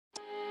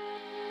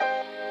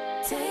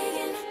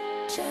Taking,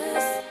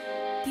 just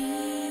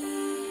be.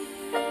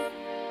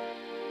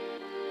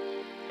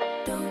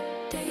 Don't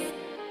take it.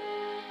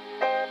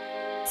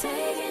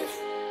 Taking,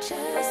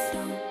 just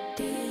don't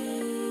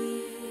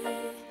be.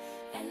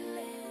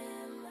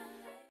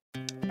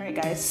 Alright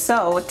guys,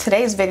 so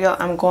today's video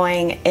I'm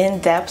going in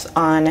depth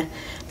on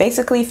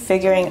basically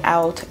figuring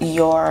out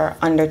your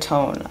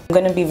undertone. I'm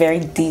going to be very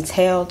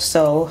detailed,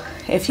 so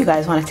if you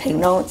guys want to take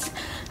notes,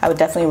 I would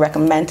definitely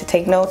recommend to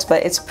take notes,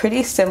 but it's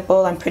pretty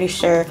simple. I'm pretty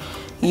sure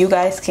you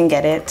guys can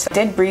get it. I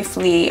did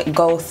briefly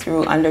go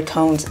through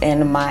undertones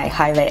in my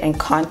highlight and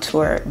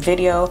contour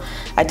video.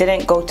 I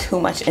didn't go too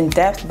much in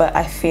depth, but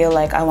I feel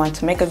like I want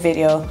to make a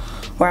video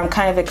where I'm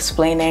kind of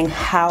explaining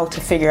how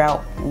to figure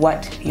out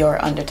what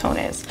your undertone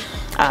is.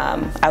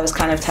 I was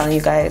kind of telling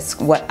you guys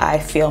what I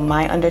feel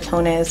my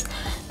undertone is,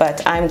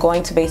 but I'm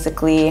going to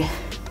basically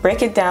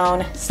break it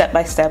down step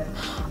by step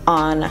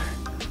on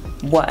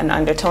what an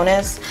undertone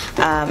is.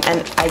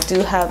 And I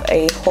do have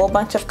a whole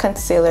bunch of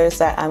concealers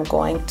that I'm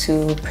going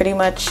to pretty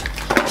much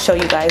show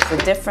you guys the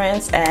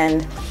difference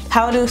and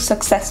how to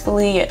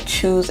successfully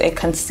choose a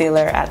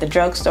concealer at the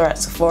drugstore, at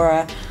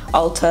Sephora,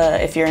 Ulta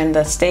if you're in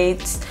the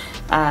States.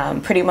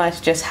 Pretty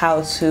much just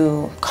how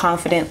to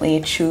confidently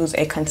choose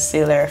a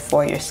concealer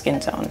for your skin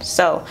tone.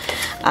 So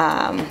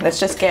let's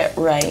just get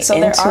right into it. So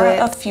there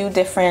are a few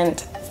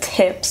different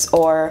tips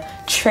or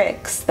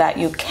tricks that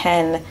you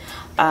can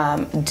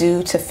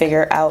do to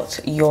figure out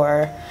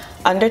your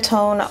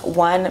undertone.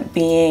 One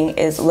being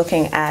is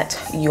looking at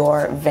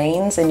your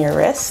veins in your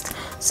wrist.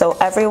 So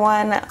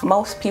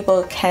most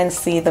people can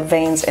see the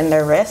veins in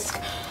their wrist.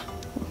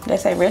 Did I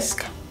say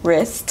wrist?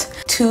 Wrist,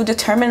 to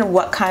determine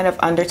what kind of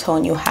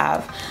undertone you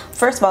have.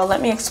 First of all, let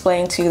me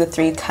explain to you the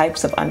three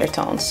types of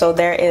undertones. So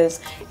there is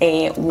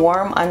a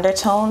warm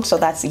undertone, so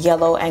that's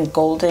yellow and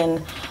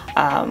golden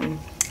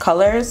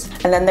colors,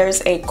 and then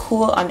there's a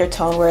cool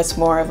undertone where it's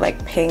more of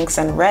like pinks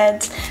and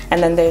reds,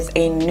 and then there's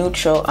a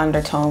neutral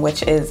undertone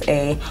which is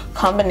a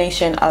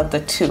combination of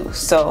the two.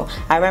 So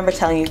I remember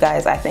telling you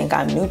guys I think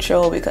I'm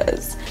neutral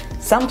because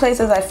some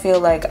places I feel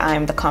like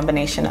I'm the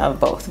combination of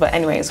both, but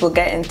anyways, we'll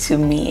get into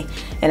me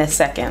in a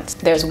second.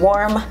 There's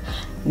warm,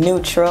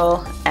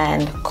 neutral,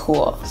 and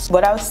cool.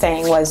 What I was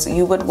saying was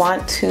you would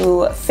want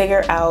to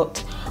figure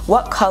out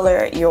what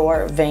color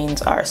your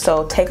veins are.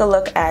 So take a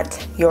look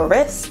at your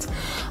wrist.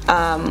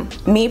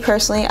 Me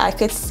personally, I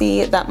could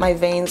see that my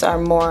veins are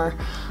more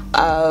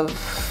of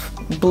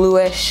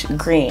bluish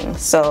green.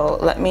 So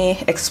let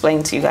me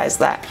explain to you guys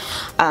that.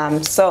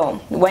 So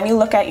when you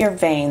look at your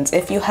veins,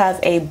 if you have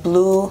a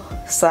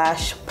blue/purple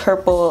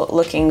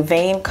looking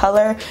vein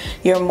color,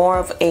 you're more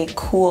of a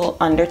cool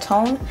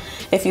undertone.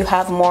 If you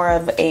have more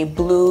of a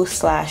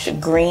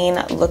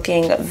blue/green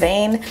looking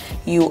vein,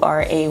 you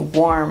are a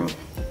warm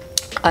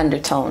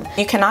undertone.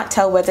 You cannot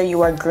tell whether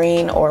you are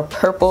green or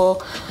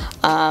purple.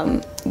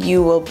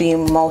 You will be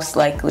most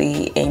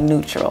likely a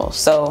neutral.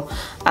 So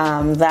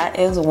that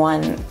is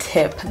one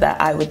tip that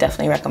I would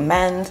definitely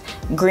recommend.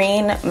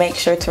 Green, make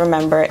sure to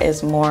remember,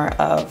 is more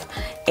of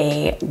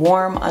a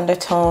warm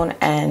undertone,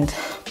 and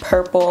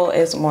purple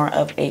is more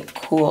of a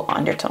cool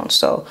undertone.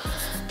 So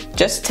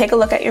just take a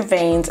look at your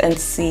veins and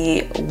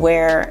see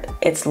where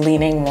it's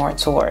leaning more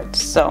towards.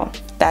 So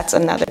that's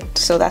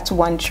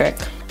one trick.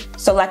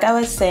 So like I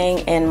was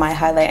saying in my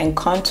highlight and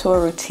contour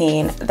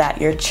routine,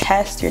 that your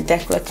chest, your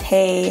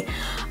décolleté,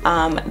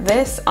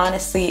 this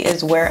honestly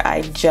is where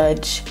I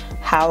judge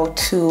how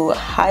to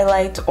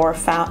highlight or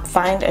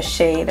find a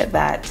shade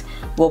that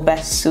will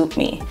best suit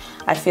me.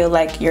 I feel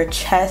like your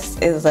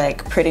chest is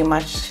like pretty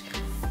much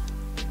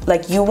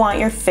like you want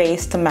your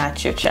face to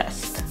match your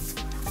chest.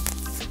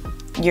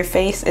 Your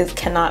face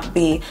cannot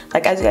be,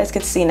 like as you guys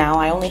can see now,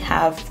 I only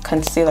have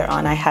concealer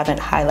on, I haven't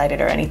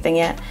highlighted or anything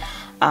yet.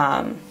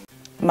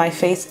 My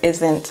face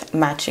isn't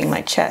matching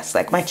my chest.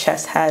 Like my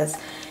chest has,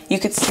 you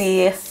could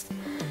see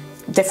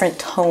different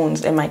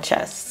tones in my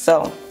chest.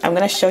 So I'm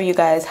gonna show you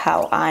guys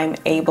how I'm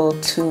able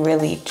to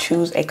really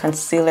choose a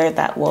concealer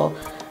that will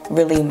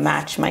really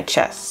match my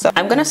chest. So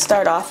I'm gonna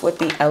start off with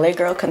the LA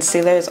Girl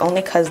concealers,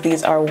 only because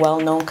these are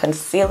well-known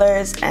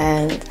concealers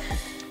and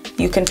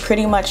you can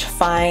pretty much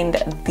find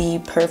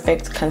the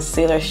perfect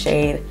concealer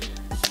shade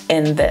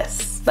in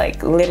this.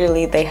 Like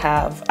literally they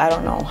have, I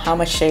don't know how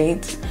much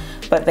shades,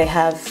 but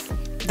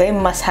they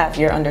must have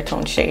your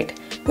undertone shade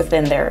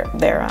within their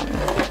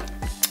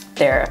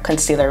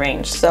concealer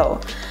range. So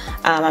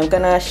I'm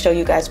gonna show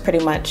you guys pretty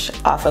much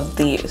off of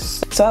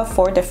these. So I have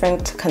 4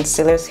 different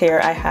concealers here.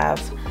 I have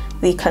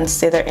the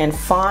concealer in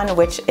Fawn,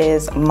 which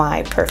is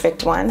my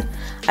perfect one.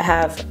 I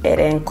have it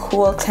in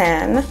Cool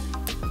Tan,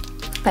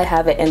 I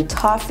have it in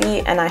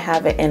Toffee, and I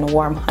have it in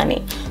Warm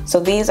Honey. So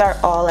these are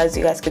all, as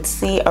you guys could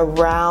see,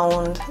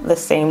 around the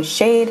same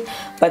shade,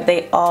 but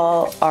they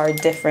all are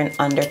different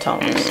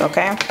undertones,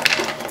 okay?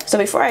 So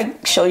before I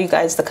show you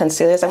guys the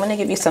concealers, I'm going to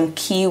give you some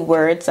key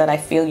words that I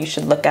feel you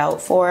should look out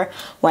for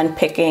when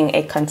picking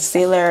a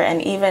concealer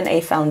and even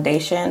a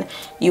foundation.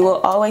 You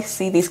will always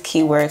see these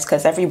keywords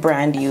because every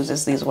brand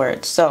uses these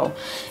words. So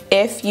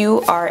if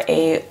you are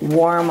a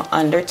warm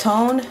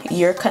undertone,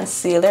 your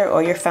concealer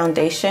or your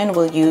foundation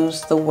will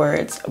use the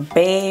words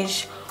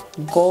beige,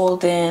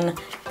 golden,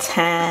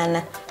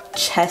 tan,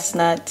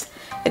 chestnut.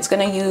 It's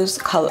going to use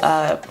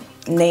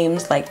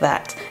names like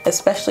that,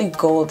 especially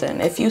golden.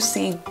 If you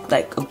see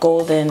like a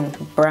golden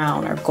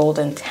brown or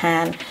golden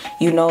tan,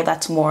 you know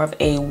that's more of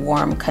a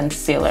warm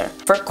concealer.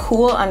 For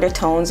cool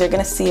undertones, you're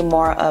gonna see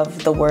more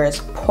of the words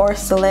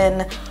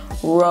porcelain,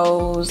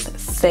 rose,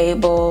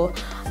 sable,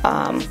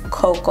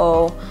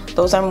 cocoa.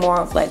 Those are more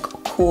of like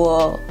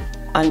cool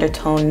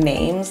undertone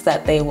names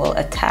that they will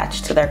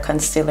attach to their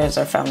concealers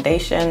or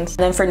foundations. And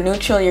then for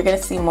neutral, you're gonna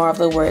see more of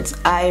the words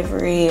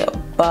ivory,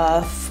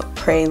 buff,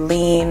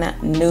 praline,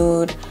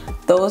 nude.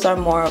 Those are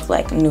more of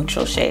like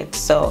neutral shades.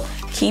 So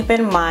keep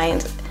in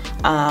mind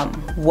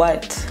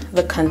what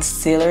the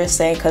concealer is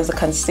saying, because the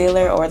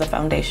concealer or the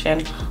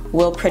foundation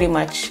will pretty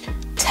much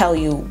tell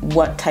you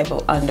what type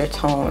of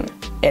undertone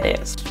it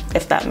is,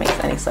 if that makes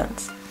any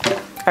sense.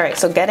 All right,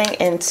 so getting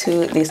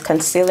into these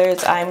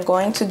concealers, I'm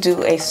going to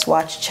do a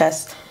swatch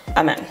chest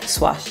on my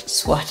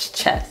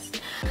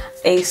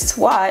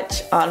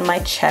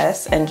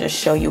chest and just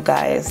show you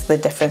guys the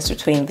difference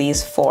between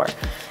these four.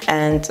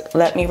 And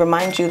let me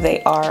remind you,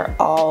 they are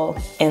all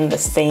in the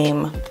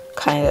same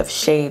kind of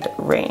shade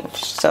range.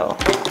 So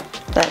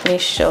let me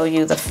show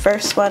you the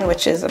first one,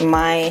 which is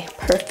my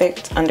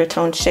perfect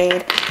undertone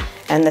shade,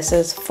 and this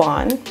is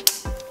Fawn.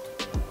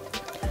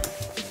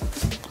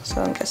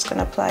 So I'm just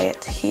gonna apply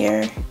it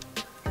here.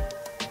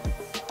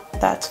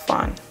 That's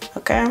Fawn,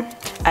 okay?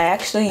 I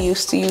actually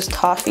used to use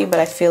Toffee, but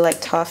I feel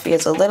like Toffee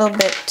is a little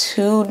bit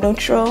too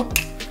neutral.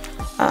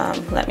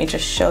 Let me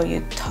just show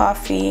you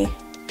Toffee.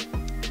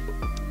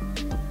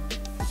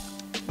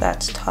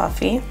 That's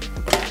Toffee.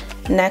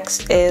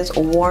 Next is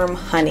Warm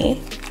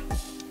Honey.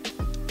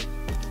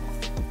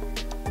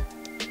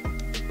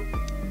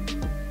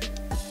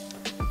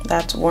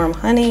 That's Warm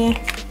Honey.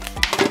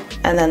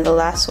 And then the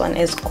last one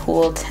is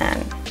Cool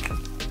Tan.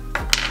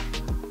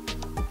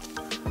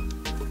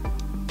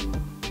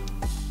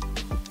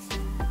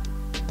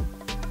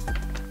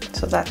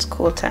 So that's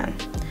Cool Tan.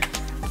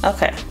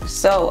 Okay,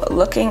 so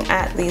looking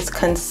at these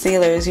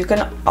concealers, you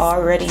can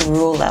already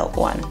rule out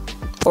one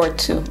or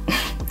two.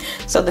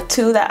 So the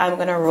two that I'm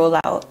gonna rule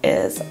out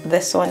is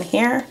this one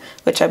here,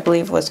 which I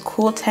believe was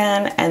Cool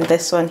Tan, and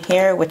this one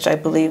here, which I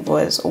believe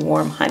was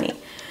Warm Honey.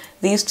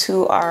 These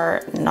two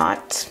are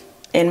not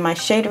in my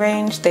shade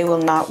range. They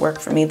will not work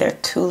for me. They're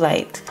too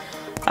light.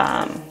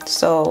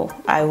 So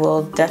I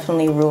will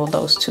definitely rule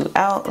those two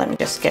out. Let me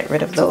just get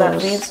rid of those.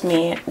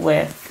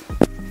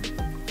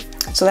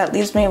 So that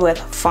leaves me with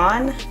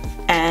Fawn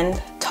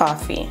and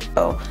Toffee.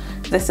 So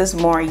this is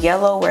more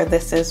yellow, where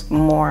this is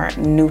more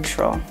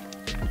neutral.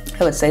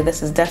 I would say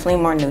this is definitely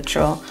more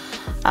neutral.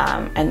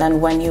 And then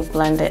when you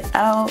blend it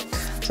out,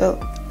 so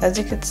as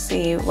you can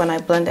see, when I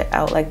blend it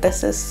out, like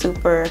this is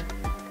super,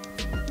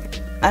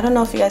 I don't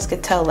know if you guys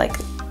could tell, like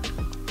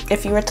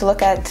if you were to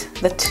look at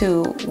the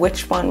two,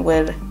 which one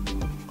would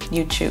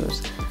you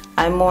choose?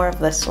 I'm more of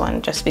this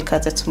one just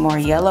because it's more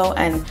yellow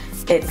and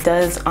it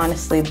does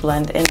honestly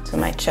blend into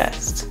my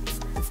chest.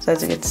 So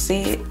as you can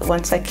see,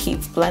 once I keep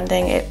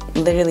blending, it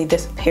literally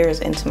disappears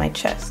into my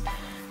chest.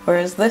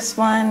 Whereas this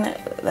one,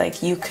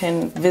 like you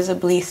can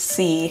visibly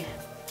see,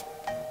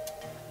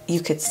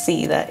 you could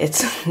see that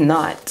it's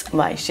not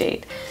my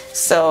shade.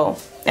 So,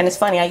 and it's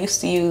funny, I used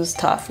to use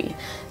Toffee.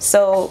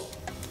 So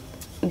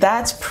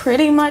that's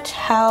pretty much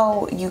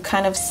how you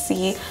kind of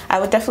see. I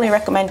would definitely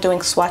recommend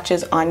doing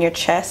swatches on your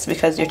chest,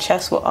 because your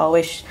chest will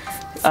always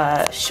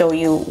show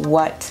you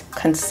what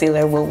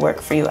concealer will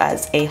work for you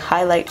as a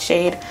highlight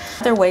shade.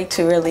 Another way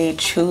to really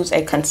choose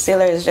a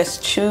concealer is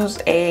just choose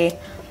a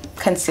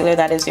concealer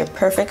that is your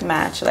perfect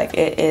match, like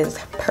it is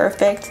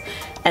perfect,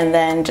 and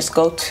then just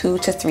go 2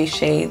 to 3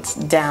 shades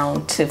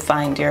down to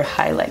find your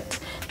highlight.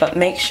 But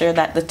make sure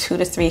that the 2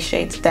 to 3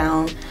 shades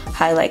down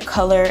highlight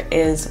color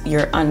is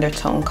your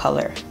undertone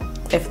color,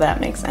 if that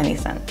makes any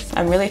sense.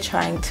 I'm really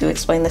trying to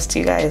explain this to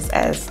you guys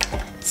as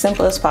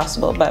simple as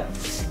possible, but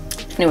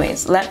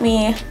anyways, let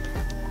me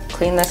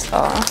clean this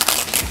off.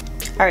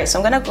 All right, so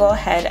I'm gonna go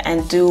ahead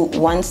and do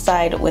one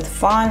side with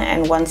Fawn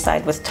and one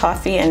side with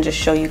Toffee and just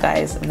show you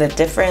guys the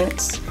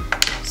difference.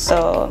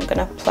 So I'm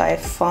gonna apply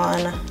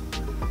Fawn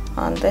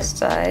on this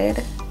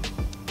side.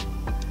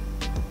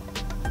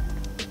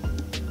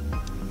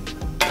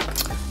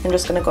 I'm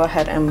just gonna go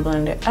ahead and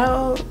blend it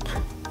out.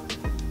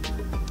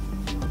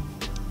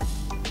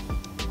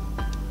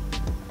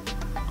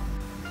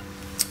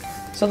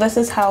 So this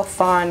is how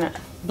Fawn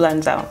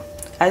blends out.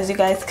 As you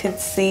guys could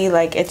see,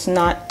 like it's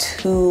not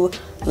too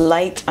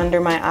light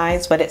under my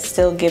eyes, but it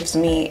still gives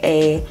me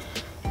a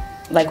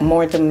like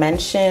more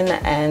dimension,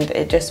 and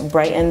it just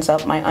brightens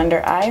up my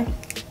under eye.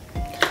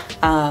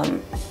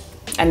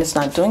 And it's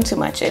not doing too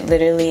much. It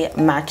literally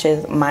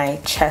matches my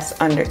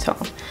chest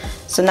undertone.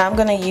 So now I'm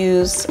gonna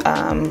use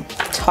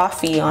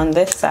toffee on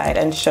this side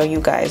and show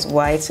you guys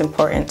why it's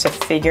important to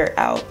figure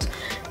out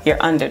your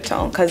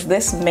undertone, because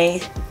this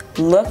may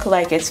look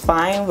like it's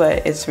fine,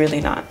 but it's really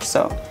not.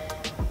 So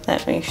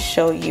let me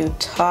show you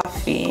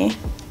toffee.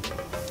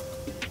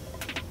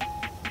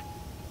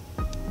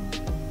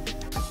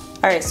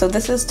 All right, so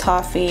this is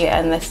toffee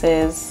and this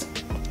is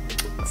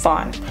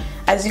fawn.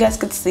 As you guys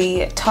could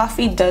see,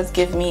 toffee does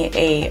give me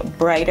a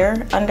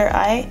brighter under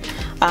eye,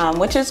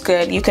 which is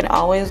good. You can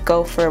always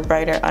go for a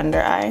brighter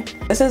under eye.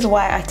 This is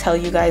why I tell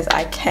you guys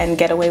I can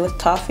get away with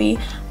toffee,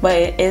 but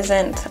it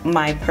isn't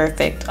my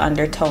perfect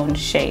undertone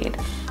shade.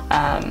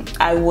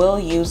 I will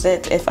use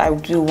it if I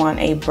do want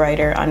a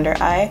brighter under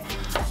eye,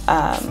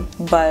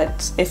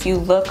 but if you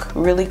look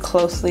really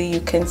closely, you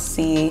can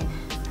see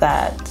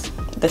that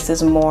this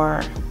is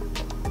more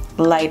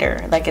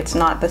lighter. Like it's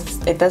not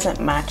this, it doesn't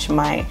match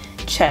my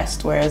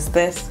chest, whereas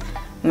this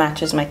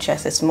matches my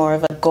chest. It's more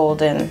of a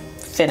golden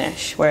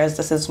finish, whereas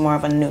this is more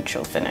of a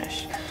neutral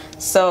finish.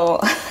 So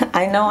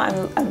I know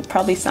I'm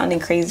probably sounding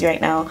crazy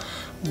right now,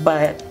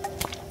 but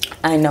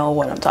I know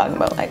what I'm talking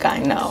about. Like I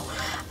know.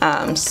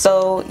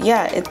 So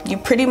yeah, you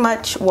pretty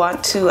much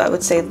want to, I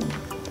would say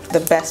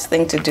the best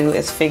thing to do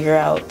is figure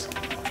out,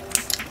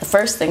 the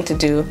first thing to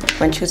do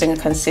when choosing a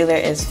concealer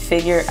is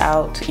figure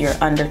out your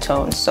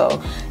undertone.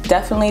 So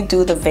definitely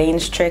do the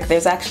veins trick.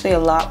 There's actually a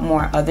lot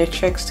more other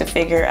tricks to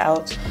figure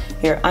out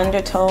your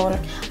undertone.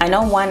 I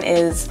know one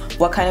is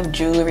what kind of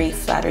jewelry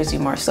flatters you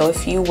more. So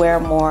if you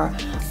wear more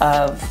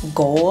of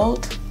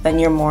gold, then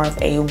you're more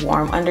of a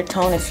warm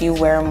undertone. If you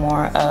wear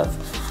more of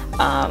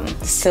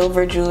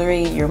silver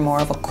jewelry, you're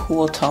more of a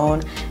cool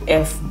tone.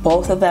 If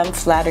both of them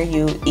flatter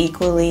you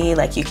equally,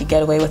 like you could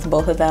get away with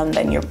both of them,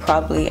 then you're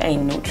probably a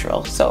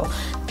neutral. So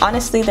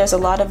honestly, there's a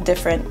lot of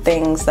different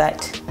things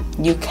that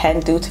you can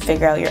do to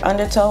figure out your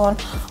undertone.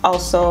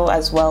 Also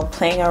as well,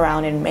 playing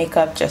around in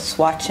makeup, just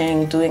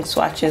swatching, doing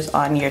swatches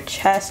on your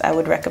chest, I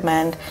would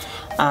recommend,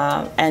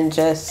 and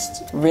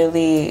just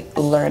really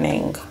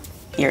learning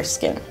your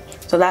skin.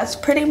 So that's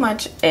pretty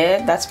much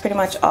it. That's pretty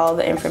much all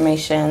the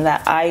information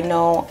that I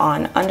know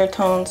on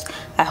undertones.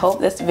 I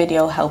hope this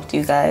video helped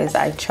you guys.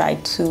 I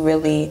tried to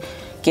really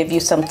give you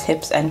some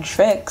tips and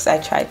tricks. I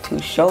tried to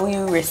show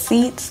you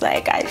receipts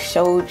like I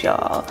showed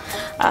y'all.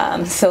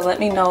 So let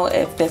me know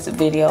if this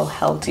video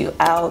helped you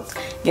out.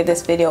 Give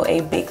this video a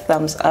big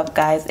thumbs up,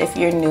 guys. If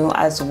you're new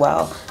as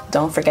well,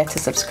 don't forget to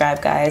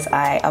subscribe, guys.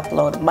 I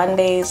upload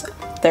Mondays,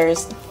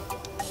 Thursdays,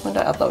 when do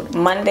I upload?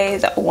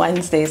 Mondays,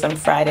 Wednesdays, and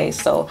Fridays,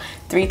 so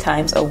 3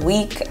 times a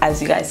week.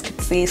 As you guys can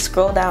see,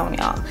 scroll down,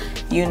 y'all.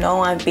 You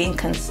know I'm being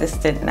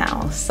consistent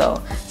now,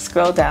 so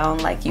scroll down,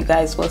 like you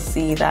guys will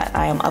see that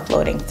I am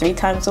uploading 3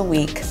 times a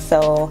week.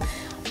 So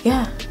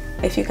yeah,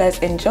 if you guys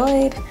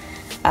enjoyed,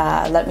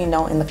 let me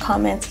know in the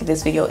comments. Give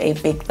this video a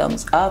big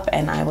thumbs up,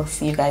 and I will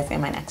see you guys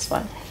in my next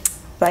one.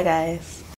 Bye, guys.